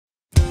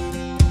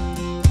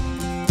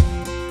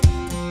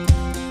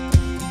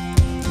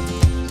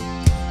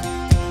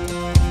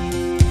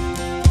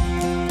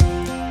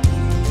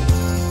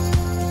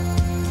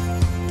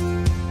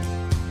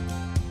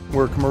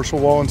We're a commercial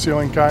wall and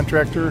ceiling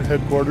contractor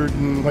headquartered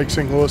in Lake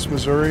St. Louis,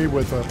 Missouri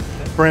with a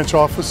branch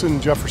office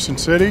in Jefferson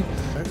City.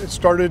 It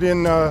started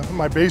in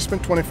my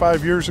basement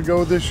 25 years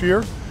ago this year.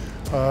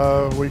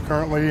 We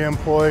currently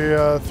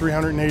employ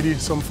 380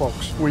 some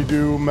folks. We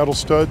do metal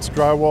studs,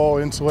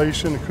 drywall,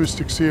 insulation,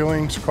 acoustic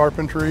ceilings,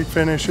 carpentry,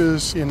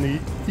 finishes in the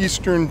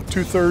eastern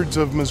 2/3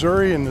 of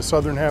Missouri and the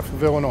southern half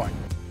of Illinois.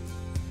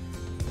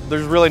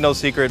 There's really no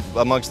secret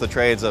amongst the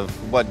trades of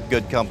what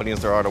good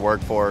companies there are to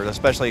work for,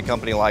 especially a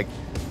company like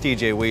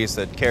TJ Wies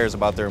that cares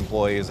about their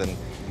employees, and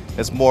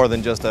it's more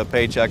than just a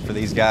paycheck for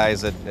these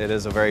guys. It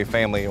is a very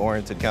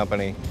family-oriented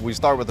company. We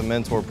start with a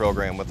mentor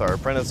program with our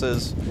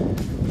apprentices.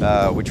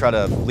 We try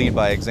to lead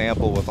by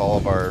example with all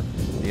of our,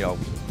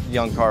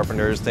 young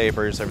carpenters,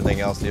 tapers,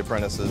 everything else, the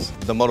apprentices.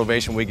 The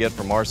motivation we get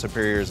from our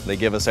superiors, they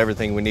give us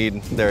everything we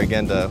need there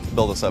again to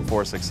build us up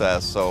for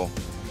success. So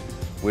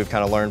we've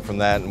kind of learned from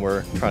that, and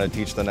we're trying to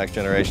teach the next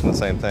generation the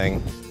same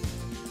thing.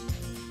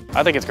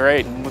 I think it's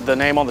great. With the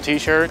name on the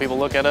t-shirt, people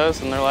look at us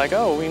and they're like,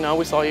 oh,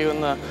 we saw you in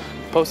the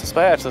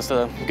Post-Dispatch. That's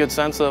a good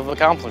sense of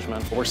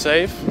accomplishment. We're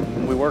safe,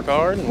 we work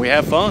hard, and we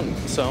have fun.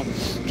 So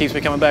it keeps me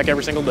coming back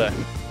every single day.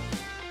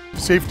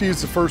 Safety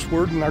is the first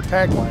word in our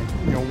tagline,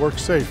 work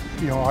safe.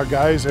 Our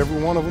guys, every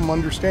one of them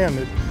understand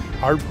that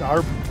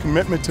our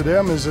commitment to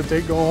them is that they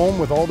go home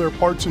with all their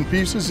parts and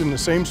pieces in the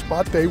same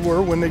spot they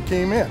were when they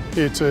came in.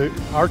 It's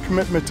our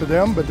commitment to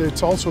them, but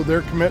it's also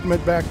their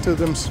commitment back to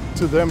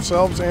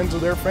themselves and to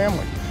their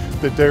family,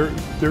 that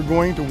they're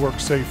going to work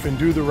safe and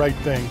do the right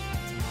thing.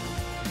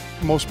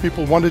 Most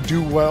people want to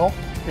do well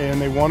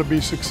and they want to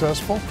be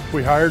successful.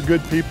 We hire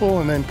good people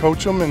and then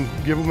coach them and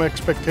give them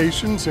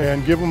expectations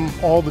and give them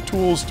all the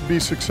tools to be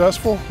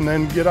successful, and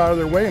then get out of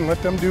their way and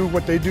let them do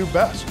what they do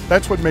best.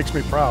 That's what makes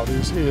me proud,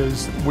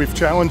 is we've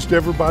challenged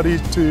everybody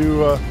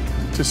to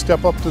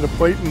step up to the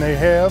plate, and they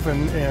have,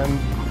 and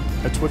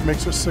that's what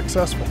makes us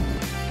successful.